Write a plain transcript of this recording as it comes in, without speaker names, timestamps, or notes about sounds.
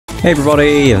Hey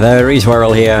everybody, the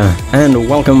Swirl here, and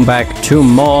welcome back to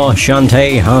more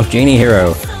Shantae Half-Genie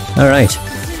Hero. Alright,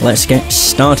 let's get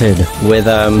started with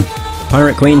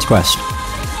Pirate Queen's Quest.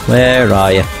 Where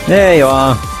are you? There you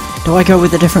are! Do I go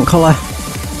with a different colour?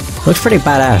 Looks pretty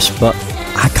badass, but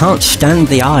I can't stand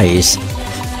the eyes.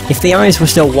 If the eyes were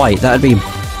still white, that'd be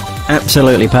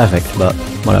absolutely perfect, but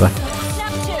whatever.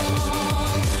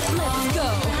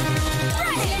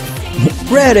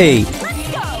 Ready!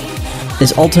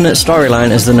 This alternate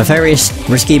storyline is the nefarious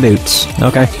Risky Boots.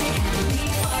 Okay.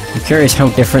 I'm curious how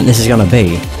different this is gonna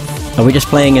be. Are we just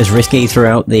playing as Risky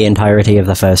throughout the entirety of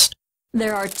the first?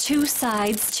 There are two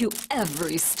sides to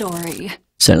every story.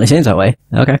 Certainly seems that way.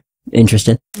 Okay.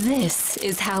 Interesting. This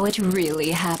is how it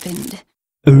really happened.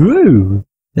 Ooh!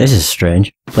 This is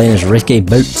strange. Playing as Risky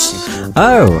Boots.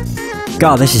 Oh!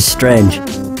 God, this is strange.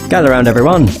 Gather round,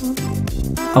 everyone.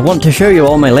 I want to show you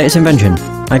all my latest invention.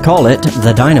 I call it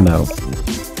the Dynamo.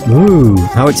 Ooh,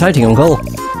 how exciting, Uncle.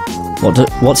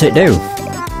 What's it do?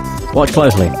 Watch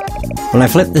closely. When I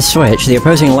flip this switch, the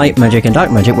opposing light magic and dark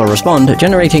magic will respond,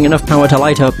 generating enough power to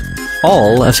light up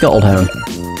all of Scuttletown.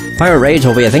 Pirate raids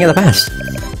will be a thing of the past.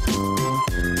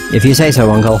 If you say so,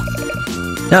 Uncle.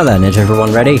 Now then, is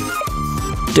everyone ready?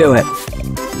 Do it.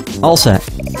 All set.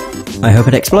 I hope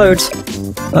it explodes.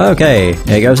 Okay,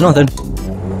 here goes nothing.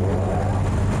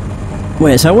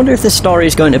 Wait, so I wonder if this story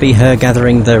is going to be her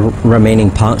gathering the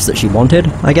remaining parts that she wanted,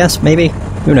 I guess, maybe?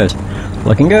 Who knows?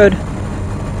 Looking good.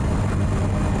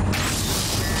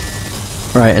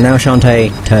 Right, and now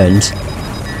Shantae turns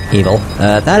evil.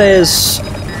 That is...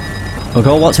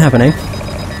 Uncle, what's happening?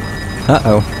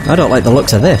 Uh-oh, I don't like the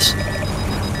looks of this.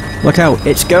 Look out,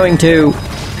 it's going to...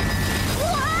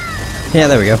 Yeah,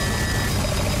 there we go.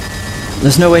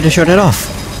 There's no way to shut it off.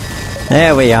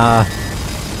 There we are.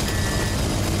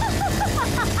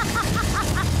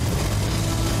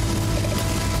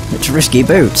 It's Risky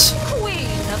Boots. Queen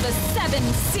of the Seven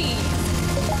Seas.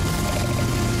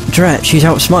 Drat, she's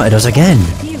outsmarted us again.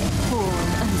 You poor,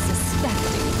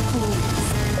 unsuspecting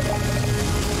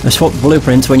fools. I swapped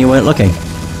blueprints when you weren't looking.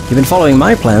 You've been following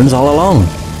my plans all along.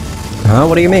 Huh?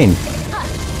 What do you mean?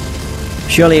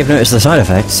 Surely you've noticed the side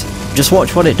effects. Just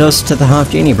watch what it does to the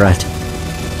half-genie brat.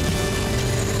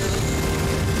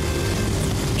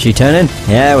 She turning?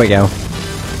 There we go.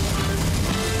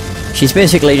 She's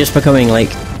basically just becoming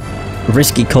like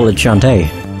Risky coloured Shantae.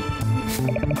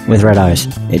 With red eyes.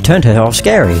 It turned her all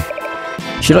scary.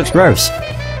 She looks gross.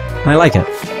 I like it.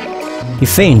 You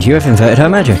fiend, you have inverted her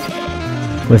magic.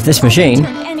 With this machine...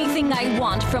 Turn anything I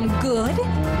want from good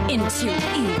into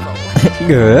evil.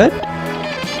 Good.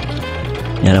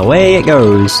 And away it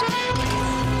goes.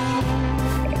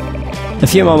 A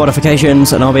few more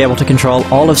modifications and I'll be able to control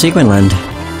all of Sequinland.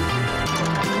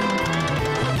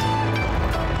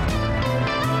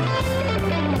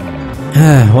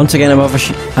 Once again,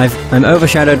 I'm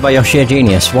overshadowed by your sheer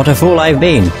genius. What a fool I've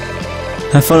been!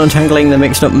 Have fun untangling the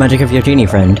mixed-up magic of your genie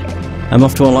friend. I'm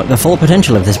off to unlock the full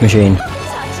potential of this machine.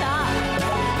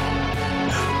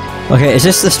 Okay, is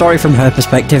this the story from her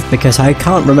perspective? Because I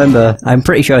can't remember. I'm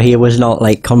pretty sure he was not,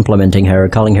 like, complimenting her or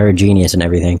calling her a genius and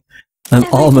everything. I'm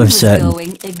almost certain.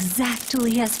 Going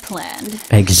exactly as planned.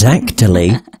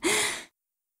 Exactly?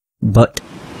 But...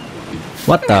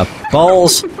 what the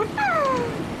balls?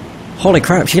 Holy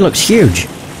crap, she looks huge!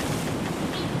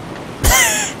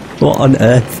 What on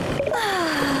earth?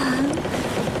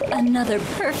 Another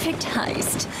perfect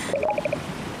heist.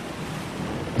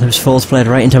 Those fools played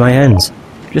right into my hands.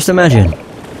 Just imagine.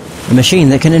 A machine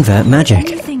that can invert magic.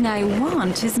 Anything I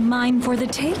want is mine for the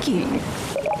taking.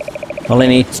 All I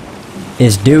need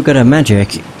is do good at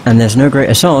magic, and there's no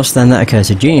greater source than that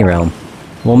accursed genie realm.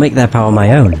 We'll make their power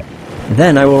my own.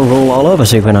 Then I will rule all over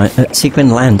Sequin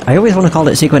Land. I always want to call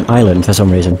it Sequin Island for some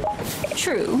reason.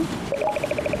 True.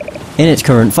 In its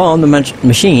current form, the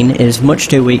machine is much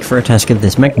too weak for a task of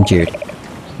this magnitude.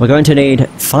 We're going to need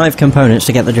 5 components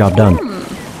to get the job done.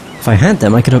 If I had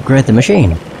them, I could upgrade the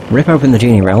machine, rip open the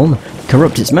genie realm,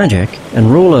 corrupt its magic,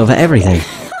 and rule over everything.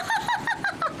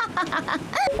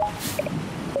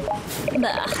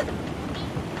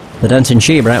 The dancing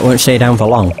she-brat won't stay down for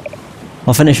long.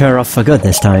 I'll finish her off for good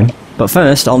this time. But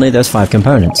first, I'll need those 5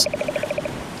 components.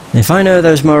 If I know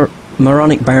those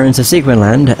moronic barons of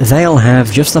Sequinland, they'll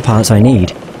have just the parts I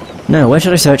need. Now, where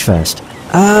should I search first?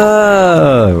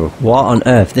 Oh! What on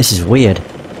earth? This is weird.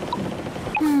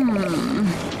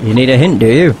 You need a hint, do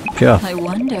you? Sure. I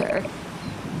wonder.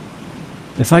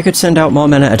 If I could send out more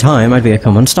men at a time, I'd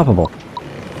become unstoppable.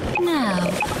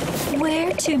 Now,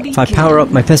 where to begin? If I power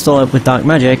up my pistol with dark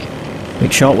magic,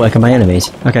 make short work of my enemies.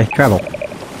 Okay, travel.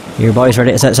 You boys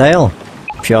ready to set sail?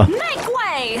 Sure. Make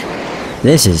way!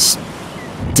 This is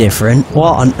different.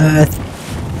 What on earth?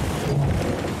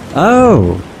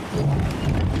 Oh!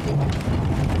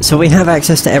 So we have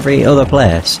access to every other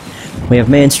place. We have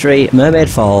Main Street, Mermaid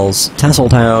Falls,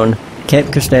 Tasseltown,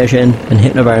 Cape Crustacean, and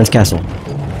Hypnobaron's Castle.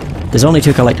 There's only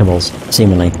 2 collectibles,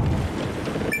 seemingly.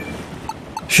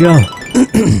 Sure.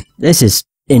 This is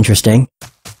interesting.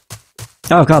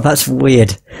 Oh god, that's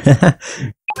weird.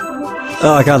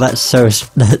 Oh god, that's so...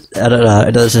 I don't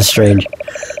know, that's just strange.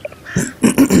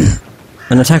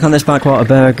 An attack on this backwater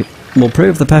berg will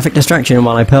prove the perfect distraction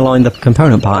while I purloin the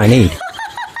component part I need.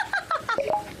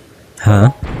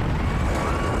 Huh?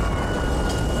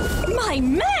 My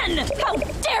men! How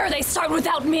dare they start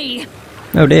without me!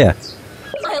 Oh dear.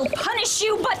 I'll punish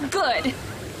you, but good!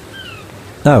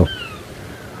 Oh.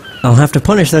 I'll have to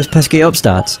punish those pesky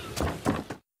upstarts.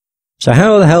 So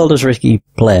how the hell does Risky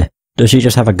play? Does she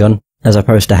just have a gun, as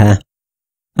opposed to hair?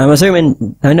 I'm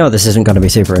assuming... I know this isn't going to be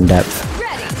super in-depth.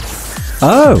 Ready.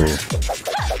 Oh!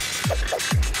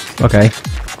 Okay.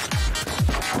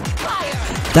 Fire.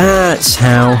 That's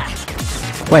how...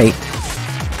 Wait.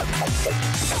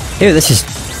 Ew, this is...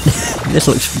 this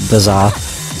looks bizarre.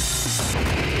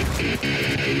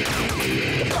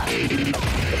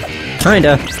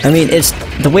 Kinda. I mean, it's...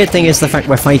 The weird thing is the fact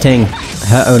we're fighting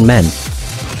her own men.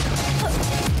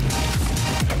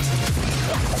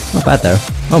 Not bad though.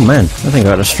 Oh man, that thing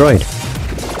got destroyed.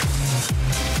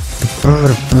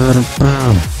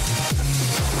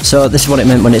 So this is what it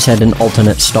meant when it said an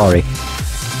alternate story.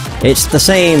 It's the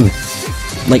same,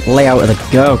 like, layout of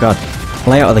the... oh god.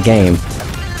 Layout of the game.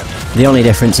 The only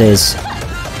difference is...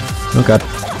 oh god.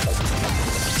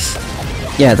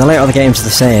 Yeah, the layout of the game's the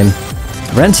same.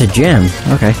 Rented gem.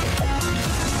 Okay.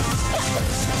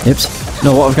 Oops.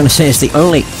 No, what I was going to say is the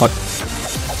only... fuck.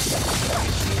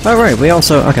 Oh right, we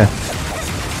also... okay.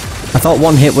 I thought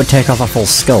one hit would take off a full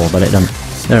skull, but it doesn't.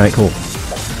 Alright, cool.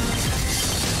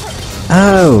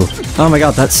 Oh! Oh my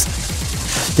god, that's...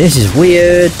 this is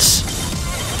weird!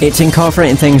 It's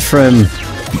incorporating things from...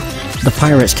 the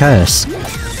Pirate's Curse.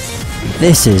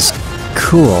 This is...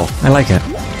 cool. I like it.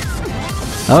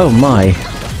 Oh my.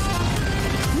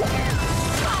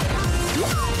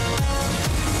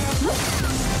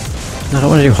 I don't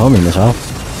want to do homing this all.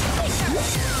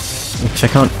 Because I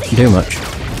can't do much.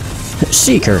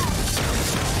 Seeker!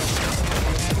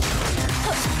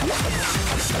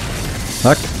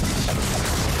 Fuck.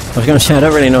 I was gonna say, I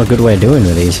don't really know a good way of doing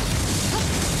with these.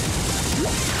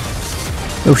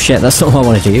 Oh shit, that's not what I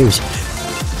wanted to use.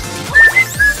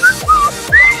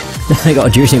 I got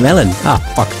a juicy melon. Ah,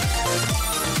 fuck.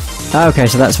 Okay,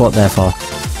 so that's what they're for.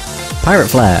 Pirate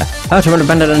Flare. How to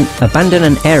abandon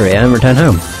an area and return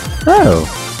home. Oh!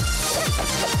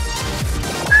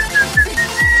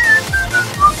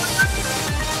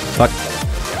 Fuck.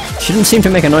 She doesn't seem to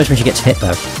make a noise when she gets hit,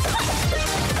 though.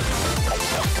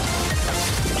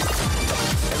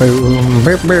 I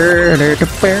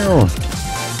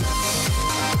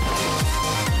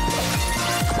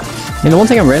mean, the one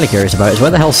thing I'm really curious about is where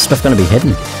the hell's stuff going to be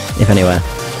hidden, if anywhere.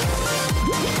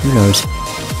 Who knows?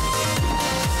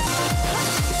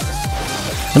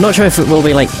 I'm not sure if it will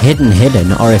be, like,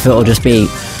 hidden, or if it'll just be,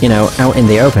 you know, out in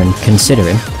the open,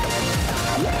 considering.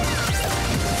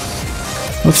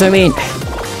 Because, I mean,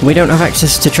 we don't have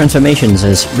access to transformations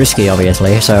as Risky,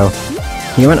 obviously, so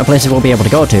the amount of places we'll be able to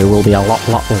go to will be a lot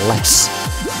less.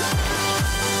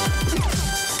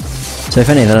 So if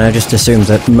anything, I just assumed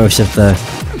that most of the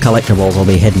collectibles will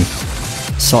be hidden.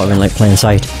 Sort of in, like, plain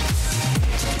sight.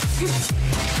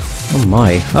 Oh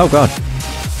my. Oh god.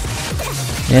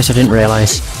 Yes, I didn't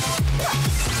realise.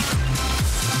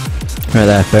 Right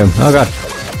there, boom. Oh god.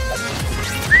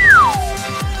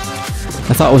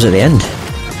 I thought it was at the end.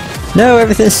 No,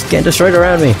 everything's getting destroyed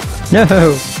around me. No!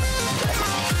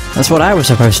 That's what I was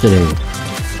supposed to do.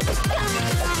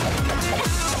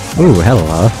 Ooh,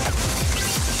 hello.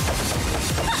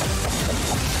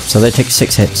 So they take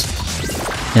 6 hits.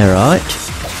 Alright.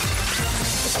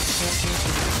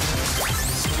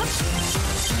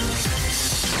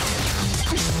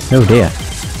 Oh dear.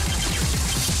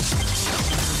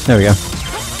 There we go.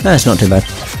 That's not too bad.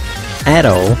 At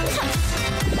all.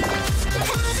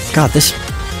 God, this...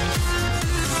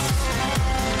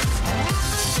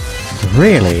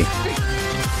 really?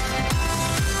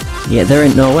 Yeah, they're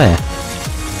in nowhere.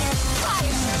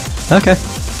 Okay.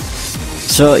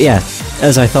 So, yeah,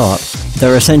 as I thought,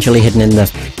 they're essentially hidden in the...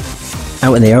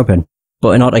 out in the open.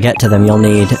 But in order to get to them, you'll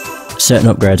need certain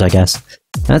upgrades, I guess.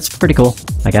 That's pretty cool,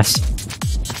 I guess.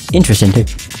 Interesting, too.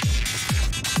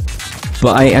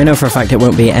 But I know for a fact it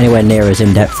won't be anywhere near as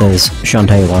in-depth as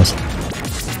Shantae was.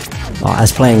 Or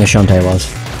as playing as Shantae was.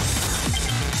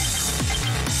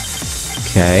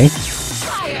 Okay.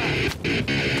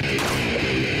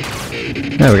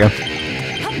 There we go.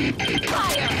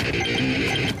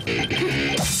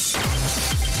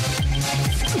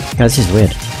 God, this is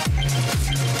weird.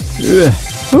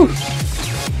 Whew.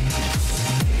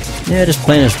 Yeah, just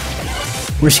playing as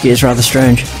risky is rather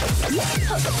strange.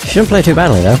 She didn't play too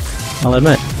badly though, I'll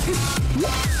admit.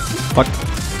 Fuck.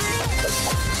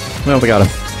 Well, we got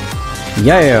him.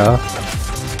 Yeah!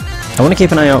 I want to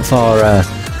keep an eye out for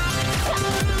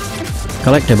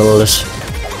collectibles.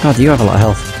 God, you have a lot of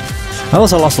health. I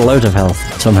also lost loads of health,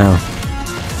 somehow.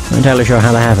 Not entirely sure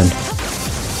how that happened.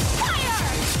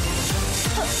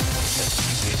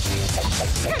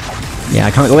 Yeah,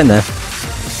 I can't go in there.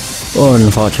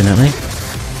 Unfortunately.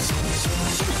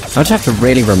 I just have to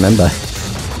really remember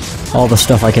all the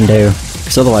stuff I can do,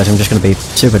 because otherwise I'm just going to be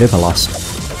super duper lost.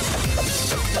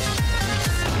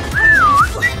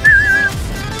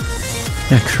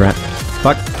 Ah, crap.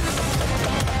 Fuck.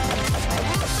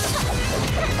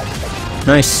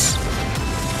 Nice.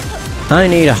 I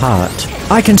need a heart.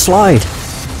 I can slide!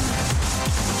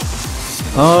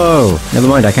 Oh, never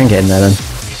mind, I can get in there then.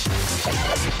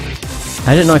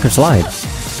 I didn't know I could slide.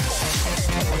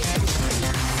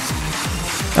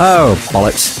 Oh,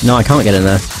 bollocks. No, I can't get in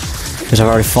there. Because I've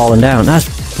already fallen down. That's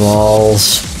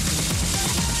balls.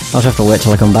 I'll just have to wait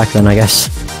till I come back then, I guess.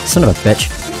 Son of a bitch.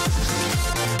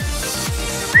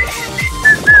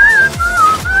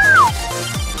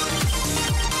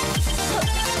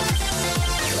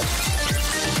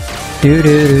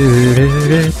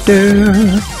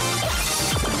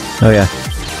 Oh yeah.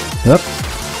 Yep.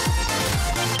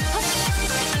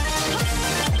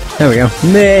 There we go.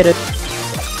 Made it.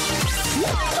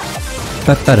 I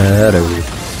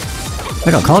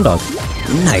got corn dog.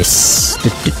 Nice.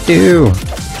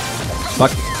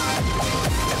 Fuck.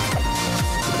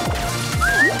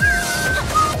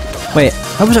 Wait,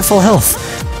 I was at full health.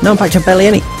 Now I'm back to barely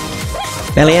any.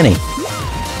 Barely any.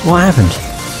 What happened?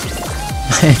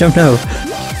 I don't know.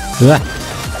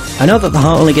 I know that the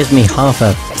heart only gives me half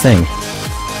a thing.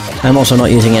 I'm also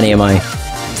not using any of my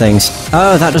things.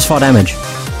 Oh, that does 4 damage.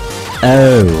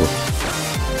 Oh.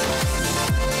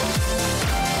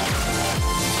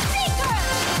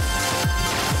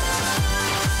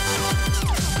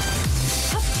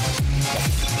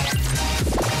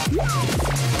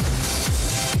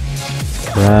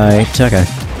 Right, okay.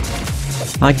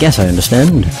 I guess I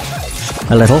understand.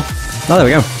 A little. Oh, there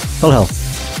we go. Full health.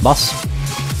 Boss.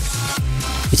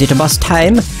 Is it a boss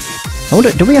time? I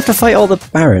wonder, do we have to fight all the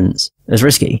barons as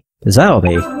risky? Because that'll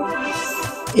be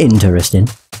interesting.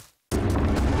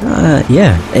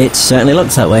 Yeah, it certainly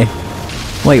looks that way.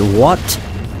 Wait, what?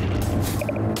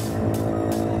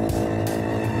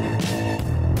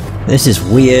 This is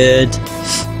weird.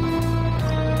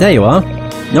 There you are.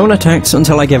 No one attacks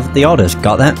until I give the orders.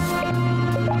 Got that?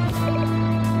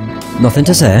 Nothing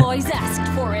to say. Boys asked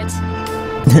for it.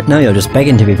 Now you're just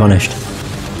begging to be punished.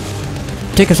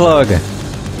 Take a slug.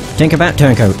 Tinkerbat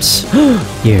turncoats.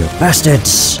 You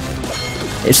bastards!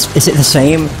 Is it the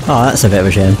same? Oh, that's a bit of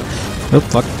a shame. Oh,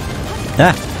 fuck.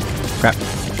 Ah! Crap.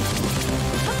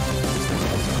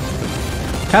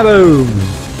 Kaboom!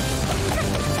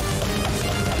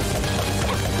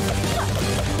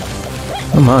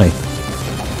 Oh my.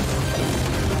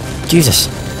 Jesus.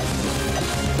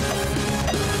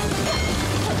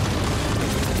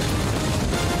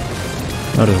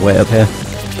 I'll just wait up here.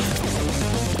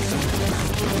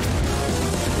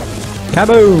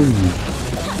 Kaboom!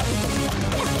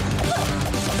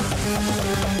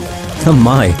 Oh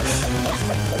my.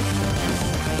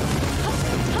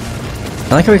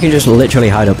 I like how we can just literally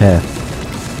hide up here.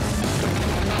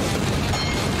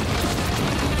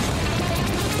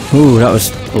 Ooh, that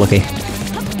was lucky.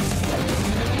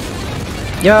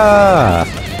 Yeah!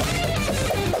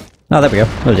 Oh, there we go.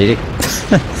 That was easy.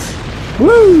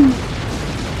 Woo!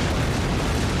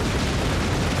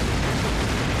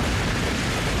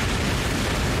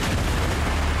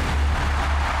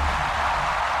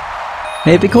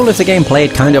 It'd be cool if the game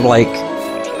played kind of like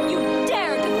You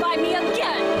dare defy me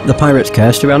again! the Pirate's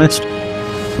Curse, to be honest.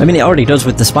 I mean, it already does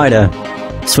with the spider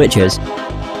switches.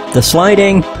 The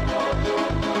sliding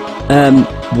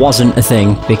wasn't a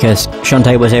thing because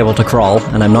Shantae was able to crawl,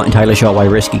 and I'm not entirely sure why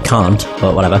Risky can't,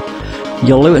 but whatever.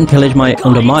 You'll loot and pillage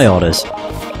under my orders. Weigh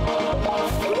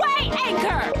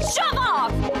anchor! Shove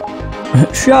off!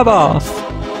 Shove off!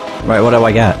 Right, what do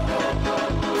I get?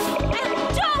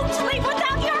 And don't leave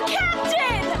without your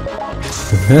captain!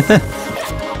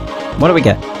 What do we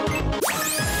get?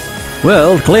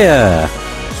 World clear!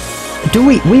 Do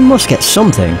we must get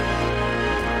something.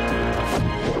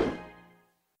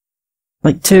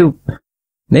 Like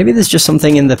maybe there's just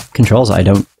something in the controls that I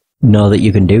don't know that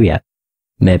you can do yet.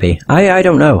 Maybe. I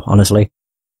don't know, honestly.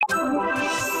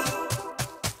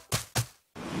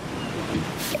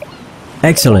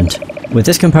 Excellent. With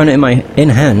this component in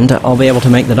hand, I'll be able to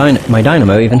make my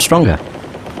dynamo even stronger.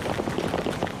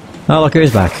 Oh, look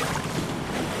who's back.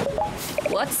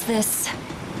 What's this?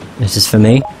 This is for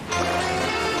me.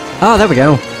 Oh, there we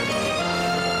go.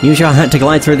 Use your hat to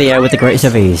glide through the air with the greatest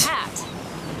of ease. Hat.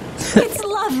 It's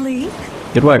lovely.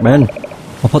 Good work, man.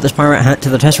 I'll put this pirate hat to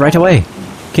the test right away.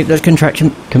 Keep those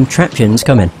contraptions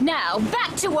coming. Now,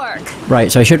 back to work.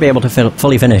 Right, so I should be able to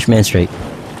fully finish Main Street.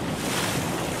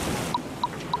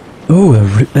 Ooh,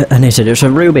 and they said it's a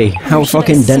ruby. How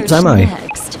fucking dense am I?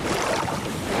 Next?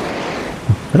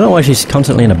 I don't know why she's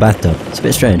constantly in a bathtub. It's a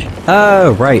bit strange.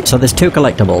 Oh, right, so there's 2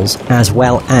 collectibles, as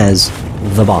well as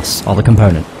the boss, or the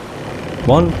component.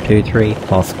 1, 2, 3,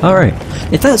 4. Alright.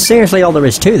 If that's seriously all there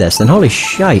is to this, then holy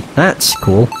shite, that's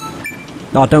cool.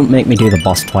 Oh, don't make me do the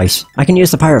boss twice. I can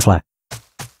use the pirate flare.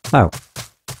 Oh.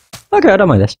 Okay, I don't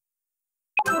mind this.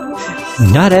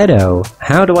 Not Edo.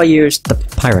 How do I use the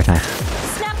pirate hat?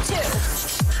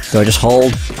 Do I just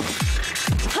hold?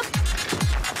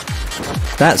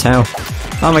 That's how.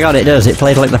 Oh my god, it does. It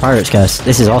played like the Pirate's Curse.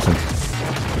 This is awesome.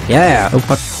 Yeah! Oh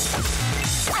fuck.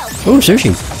 Ooh,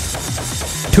 sushi.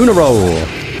 Tuna roll.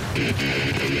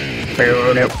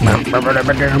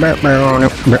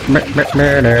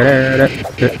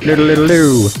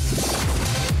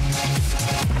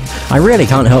 I really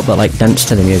can't help but like dance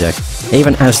to the music,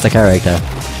 even as the character.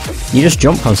 You just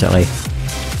jump constantly.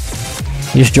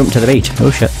 You just jump to the beat. Oh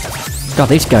shit. God,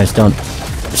 these guys don't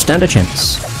stand a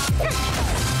chance.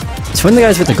 It's when the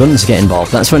guys with the guns get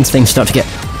involved, that's when things start to get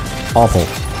awful.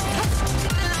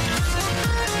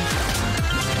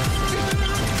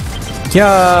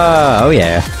 Yeah! Oh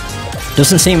yeah.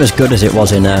 Doesn't seem as good as it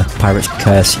was in Pirate's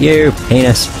Curse. You,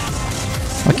 penis.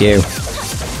 Fuck you.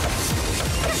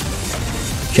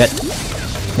 Shit.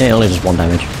 Yeah, it only does 1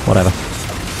 damage. Whatever.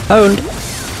 Owned!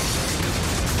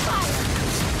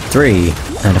 3,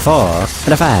 and a 4,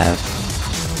 and a 5.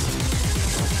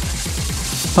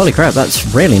 Holy crap, that's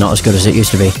really not as good as it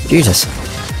used to be. Jesus.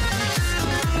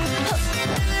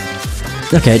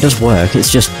 Okay, it does work,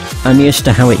 it's just, I'm used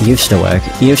to how it used to work.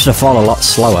 It used to fall a lot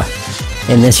slower.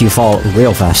 In this, you fall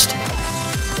real fast.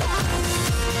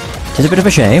 It's a bit of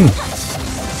a shame.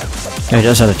 I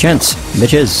just had a chance,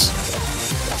 bitches.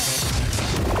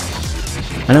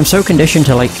 And I'm so conditioned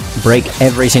to, like, break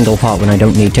every single part when I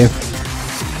don't need to.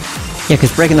 Yeah,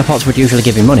 because breaking the pots would usually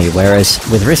give you money, whereas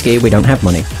with Risky, we don't have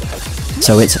money.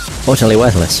 So it's utterly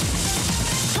worthless.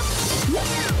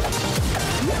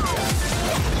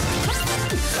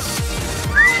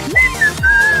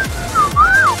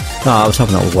 Oh, I was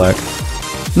hoping that would work.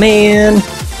 Man!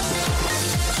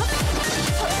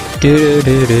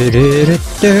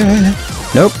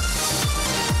 Nope.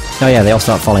 Oh yeah, they all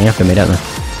start falling after me, don't they?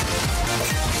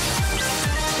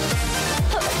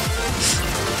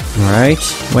 Right,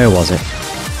 where was it?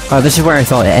 Oh, this is where I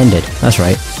thought it ended. That's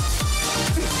right.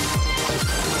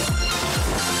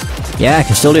 Yeah, I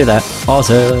can still do that.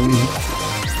 Awesome!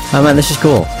 Oh man, this is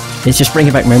cool. It's just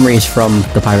bringing back memories from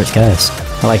the Pirate's Curse.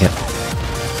 I like it.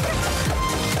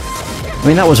 I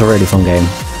mean, that was a really fun game.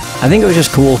 I think it was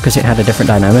just cool because it had a different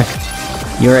dynamic.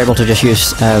 You were able to just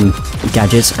use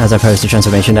gadgets as opposed to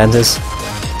transformation dances.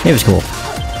 It was cool.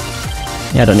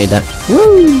 Yeah, I don't need that.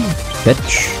 Woo!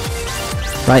 Bitch.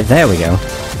 Right, there we go.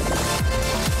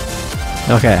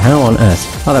 Okay, how on earth?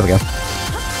 Oh, there we go.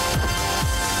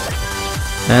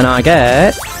 And I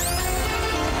get...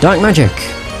 Dark Magic.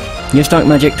 Use Dark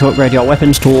Magic to upgrade your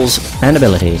weapons, tools, and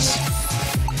abilities.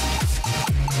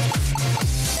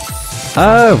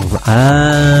 Oh!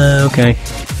 Okay.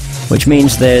 Which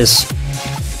means there's...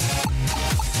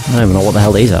 I don't even know what the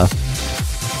hell these are.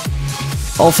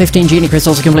 All 15 genie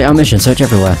crystals to complete our mission. Search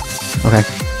everywhere. Okay.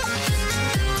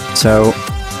 So...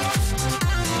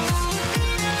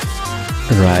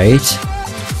 Right.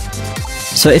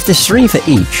 So if there's 3 for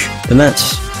each, then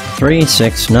that's 3,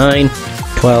 6, 9,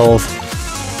 12,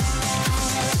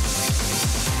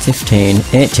 15,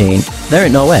 18. They're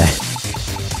in nowhere.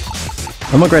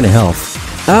 I'm upgrading health.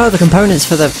 Oh, the components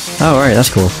for the... Oh, right, that's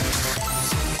cool.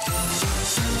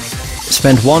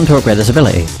 Spend 1 to upgrade this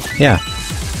ability. Yeah.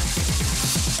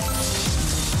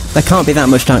 There can't be that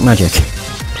much dark magic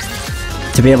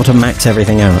to be able to max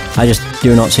everything out. I just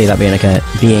do not see that being the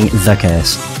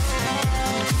case.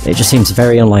 It just seems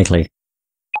very unlikely.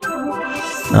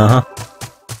 Uh-huh.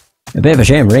 A bit of a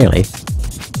shame, really.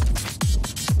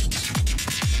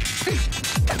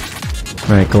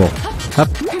 Right, cool. Up.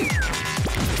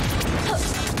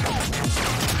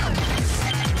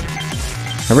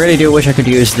 I really do wish I could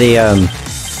use the,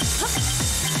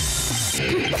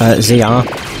 ZR,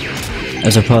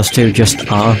 as opposed to just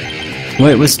R. Well,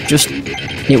 it was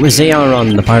ZR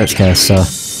on the Pirate's Curse, so...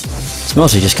 It's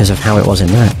mostly just because of how it was in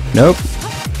there. Nope.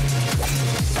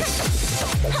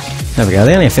 There we go,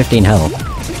 they only have 15 health.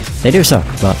 They do suck,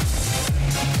 but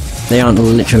they aren't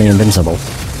literally invincible.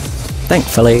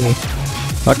 Thankfully.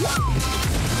 Fuck.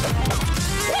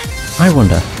 I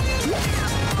wonder.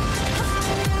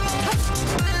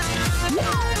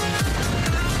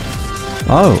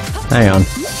 Oh, hang on.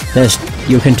 There's...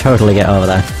 you can totally get over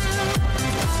there.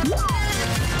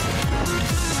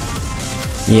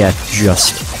 Yeah,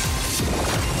 just.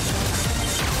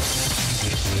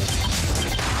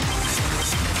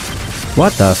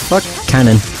 What the fuck?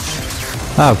 Cannon.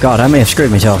 Oh god, I may have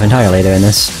screwed myself entirely doing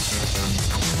this.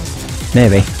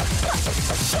 Maybe.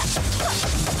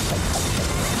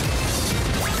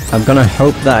 I'm gonna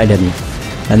hope that I didn't.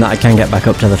 And that I can get back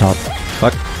up to the top.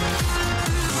 Fuck.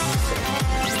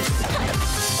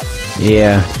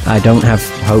 Yeah, I don't have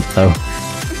hope though.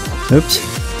 Oops.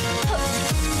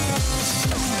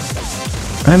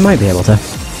 I might be able to.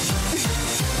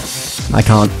 I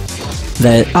can't.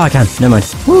 There. Oh, I can. Never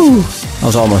mind. Woo! That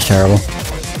was almost terrible.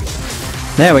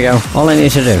 There we go. All I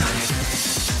need to do.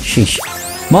 Sheesh.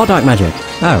 More dark magic.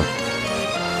 Oh.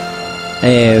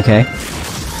 Okay.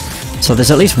 So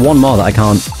there's at least one more that I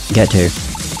can't get to.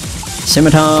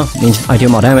 Scimitar means I do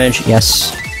more damage.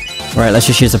 Yes. Right, let's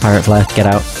just use the pirate flare to get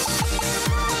out.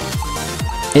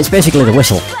 It's basically the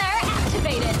whistle.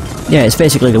 Yeah, it's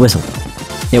basically the whistle.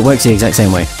 It works the exact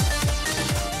same way.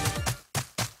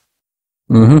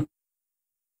 Mm-hmm.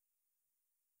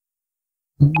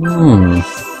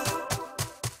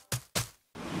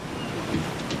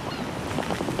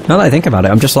 Now that I think about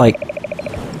it, I'm just like...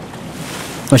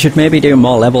 I should maybe do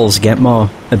more levels, get more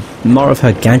of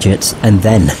her gadgets, and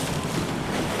then...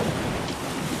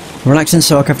 Relax and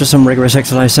soak after some rigorous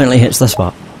exercise certainly hits the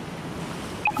spot.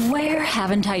 Where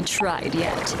haven't I tried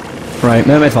yet? Right,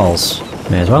 Mermaid Falls.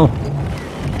 May as well.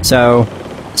 So...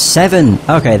 7!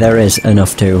 Okay, there is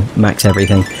enough to max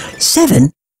everything.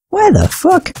 7? Where the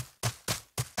fuck?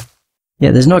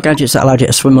 Yeah, there's no gadgets that allowed you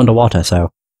to swim underwater, so...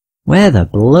 Where the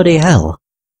bloody hell?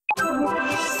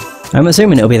 I'm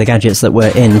assuming it'll be the gadgets that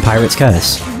were in Pirate's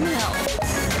Curse.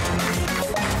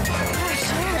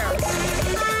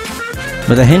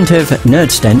 With a hint of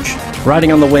nerd stench,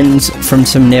 riding on the winds from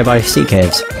some nearby sea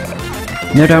caves.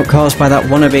 No doubt caused by that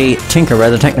wannabe tinkerer,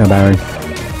 the Techno Baron.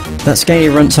 That scaly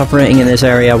runt's operating in this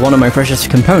area, one of my precious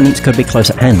components could be close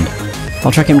at hand.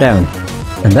 I'll track him down.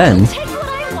 And then...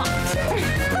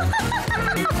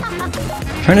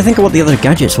 Trying to think of what the other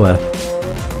gadgets were.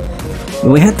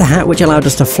 We had the hat which allowed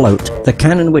us to float, the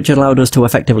cannon which allowed us to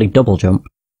effectively double jump,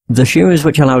 the shoes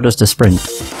which allowed us to sprint.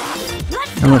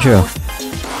 I'm not sure.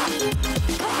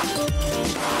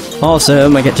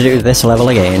 Awesome, I get to do this level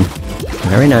again.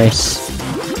 Very nice.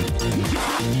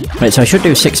 Right, so I should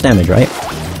do 6 damage, right?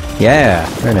 Yeah,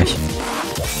 very nice.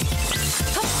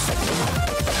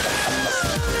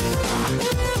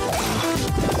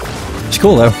 It's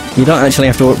cool though, you don't actually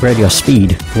have to upgrade your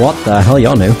speed. What the hell,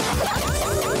 you're new.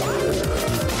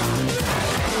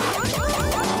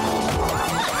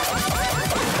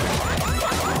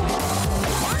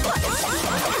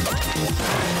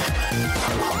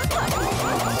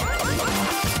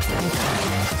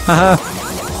 Haha!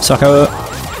 Sucker!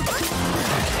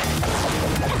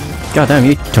 God damn,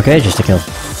 you took ages to kill.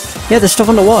 Yeah, there's stuff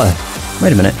underwater.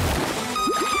 Wait a minute.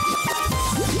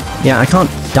 Yeah, I can't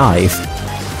dive.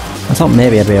 I thought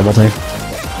maybe I'd be able to.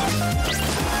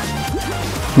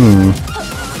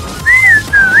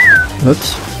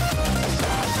 Oops.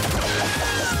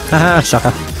 Haha,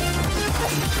 sucker.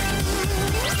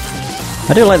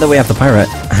 I do like that we have the pirate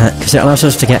hat, because it allows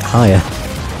us to get higher.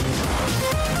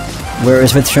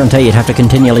 Whereas with Shantae you'd have to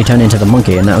continually turn into the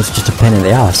monkey, and that was just a pain in the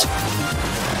ass.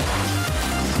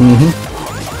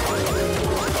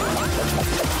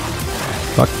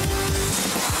 Fuck.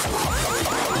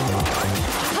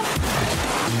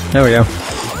 There we go.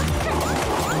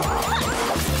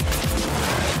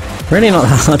 Really not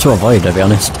that hard to avoid, to be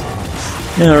honest.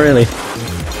 Yeah, really.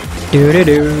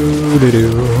 Do-do-do-do-do.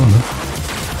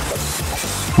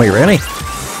 Wait, really?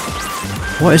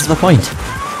 What is the point?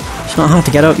 It's not hard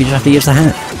to get up, you just have to use the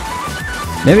hat.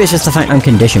 Maybe it's just the fact I'm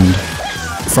conditioned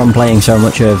from playing so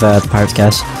much of the Pirate's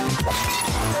Curse.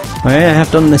 I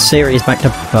have done this series back to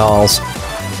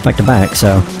back,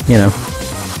 so, you know.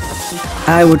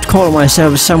 I would call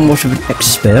myself somewhat of an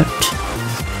expert.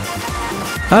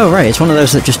 Oh right, it's one of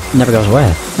those that just never goes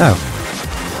away. Oh.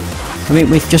 I mean,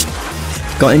 we've just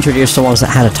got introduced to ones that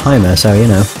had a timer, so, you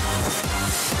know.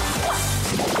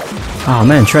 Oh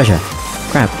man, treasure.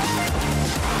 Crap.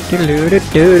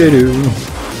 Doodle-doo-doo-doo-doo.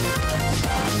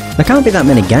 There can't be that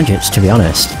many gadgets, to be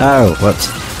honest. Oh, whoops.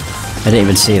 I didn't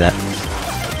even see that.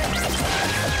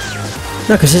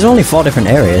 No, because there's only 4 different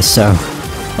areas, so...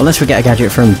 Unless we get a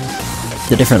gadget from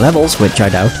the different levels, which I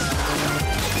doubt.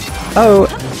 Oh!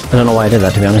 I don't know why I did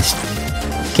that, to be honest.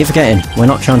 Keep forgetting, we're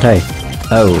not Shantae.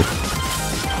 Oh.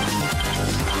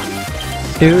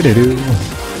 Doo-doo-doo.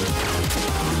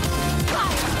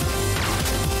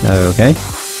 Okay.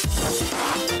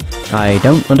 I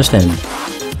don't understand.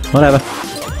 Whatever.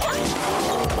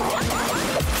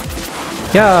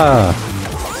 Yeah!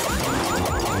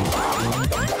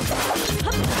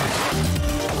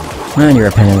 Man, you're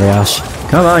a pain in the ass.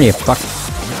 Come on, you fuck.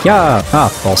 Yeah! Ah,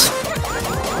 false.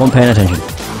 Wasn't paying attention.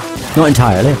 Not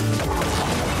entirely.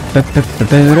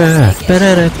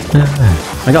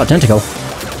 I got a tentacle.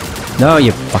 No,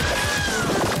 you fuck.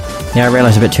 Yeah, I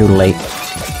realised a bit too late.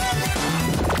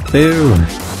 Boo!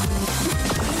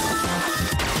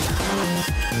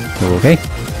 Okay.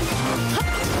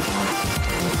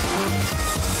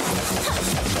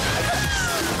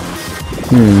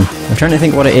 I'm trying to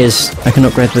think what it is I can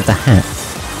upgrade with the hat.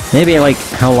 Maybe like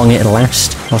how long it'll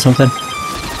last or something?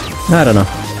 I don't know.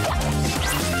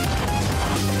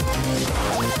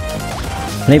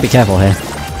 I need to be careful here.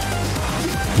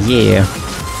 Yeah.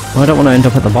 Well, I don't want to end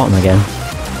up at the bottom again.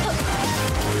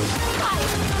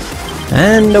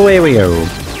 And away we go.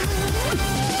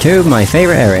 To my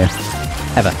favourite area.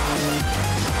 Ever.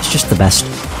 It's just the best.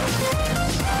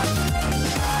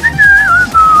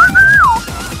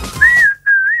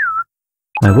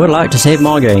 I would like to save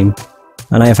more game,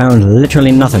 and I have found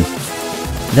literally nothing.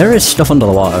 There is stuff under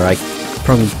the water, I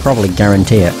probably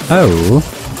guarantee it. Oh!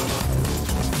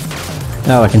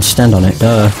 Oh, I can stand on it,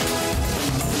 duh.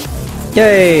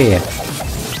 Yay!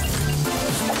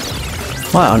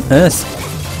 What on earth?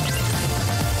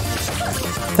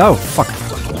 Oh, fuck.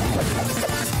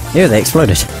 Ew, they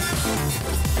exploded.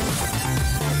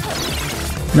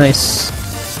 Nice.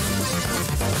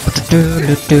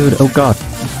 Oh god,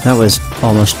 that was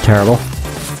almost terrible.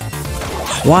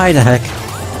 Why the heck?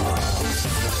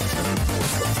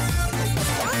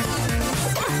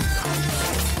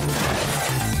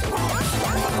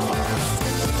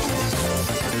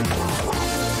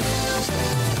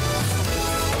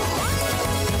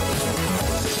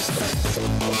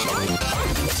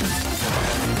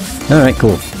 Alright,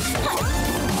 cool.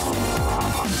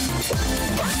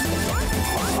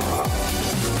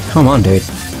 Come on, dude.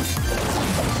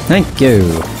 Thank you. I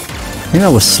think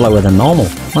that was slower than normal.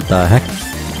 What the heck?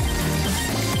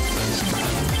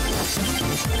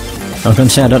 I was gonna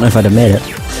say I don't know if I'd have made it.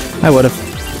 I would have.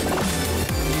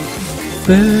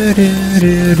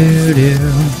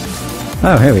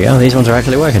 Oh, here we go. These ones are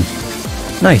actually working.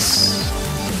 Nice.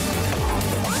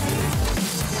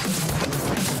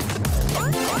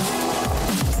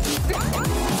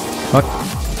 Fuck.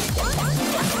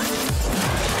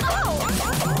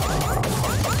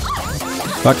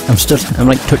 Fuck, I'm stood. I'm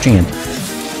like touching him.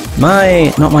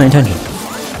 Not my intention.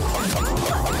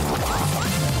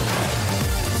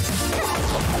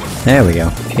 There we go.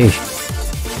 Sheesh.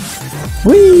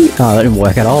 Whee! Oh, that didn't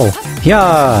work at all.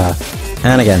 Yeah!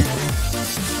 And again.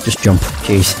 Just jump.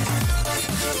 Jeez.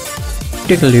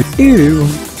 Diddle-doo-doo.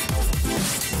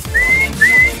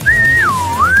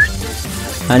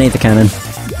 I need the cannon.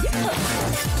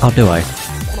 Oh, do I?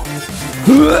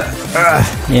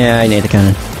 Yeah, I need the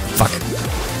cannon. Fuck.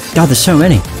 God, there's so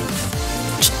many.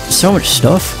 Just so much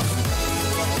stuff.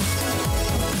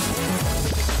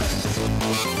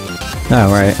 Oh,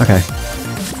 right, okay.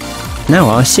 Now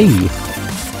I see.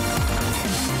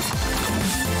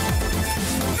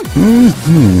 I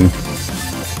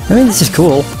mean, this is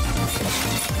cool.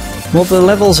 Well, the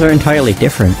levels are entirely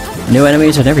different. New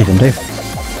enemies and everything, too.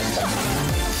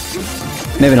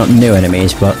 Maybe not new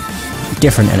enemies, but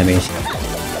different enemies.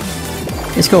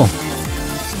 It's cool.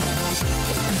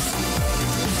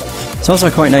 It's also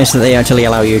quite nice that they actually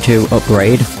allow you to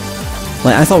upgrade.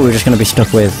 Like, I thought we were just going to be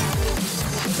stuck with,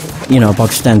 you know,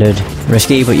 bog standard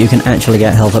risky, but you can actually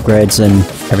get health upgrades and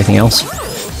everything else.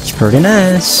 It's pretty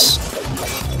nice.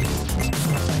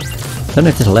 Don't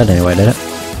know if this led anywhere, did it?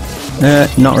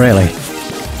 Not really.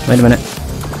 Wait a minute.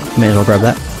 May as well grab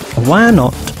that. Why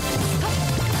not?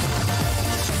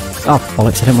 Oh,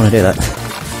 bollocks, I didn't want to do that.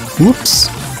 Whoops.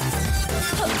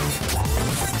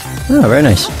 Oh, very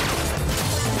nice.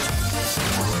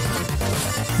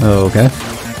 Okay.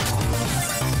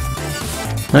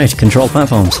 Nice, control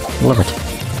platforms. Love it.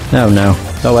 Oh no.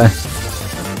 Go away.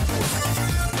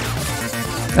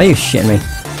 Are you shitting me?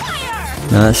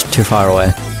 No, that's too far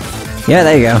away. Yeah,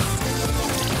 there you go.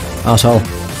 Arsehole.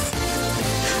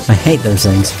 I hate those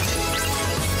things.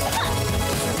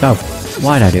 Oh,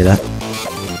 why'd I do that?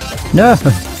 No!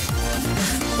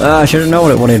 I should have known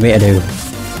what it wanted me to do.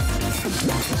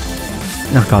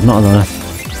 Oh god, not on the left.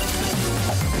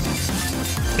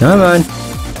 Come on.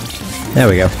 There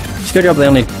we go. It's a good job they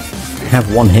only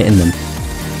have one hit in them.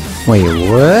 Wait,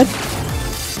 what?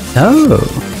 Oh.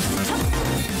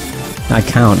 I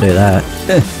can't do that.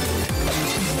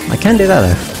 I can do that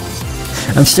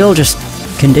though. I'm still just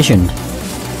conditioned.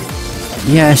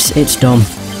 Yes, it's dumb.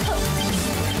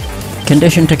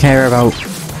 Conditioned to care about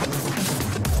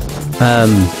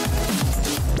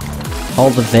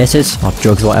all the vases or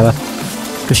jugs or whatever.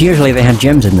 Because usually they have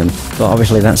gems in them, but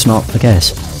obviously that's not the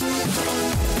case.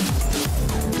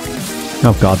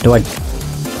 Oh god, do I...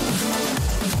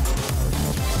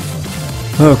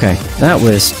 Okay, that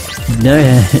was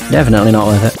definitely not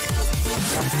worth it.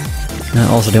 That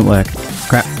also didn't work.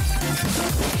 Crap.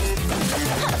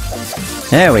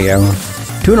 There we go.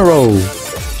 2 in a row.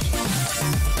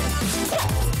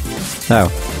 Oh.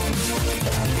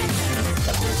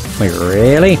 Wait,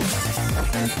 really?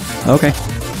 Okay.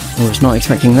 I was not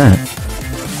expecting that.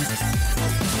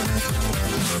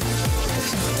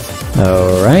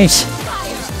 Alright.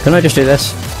 Can I just do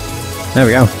this? There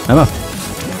we go. I'm up.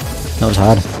 That was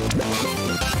hard.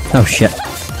 Oh shit.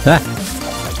 Ah!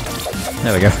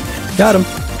 There we go. Got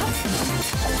him!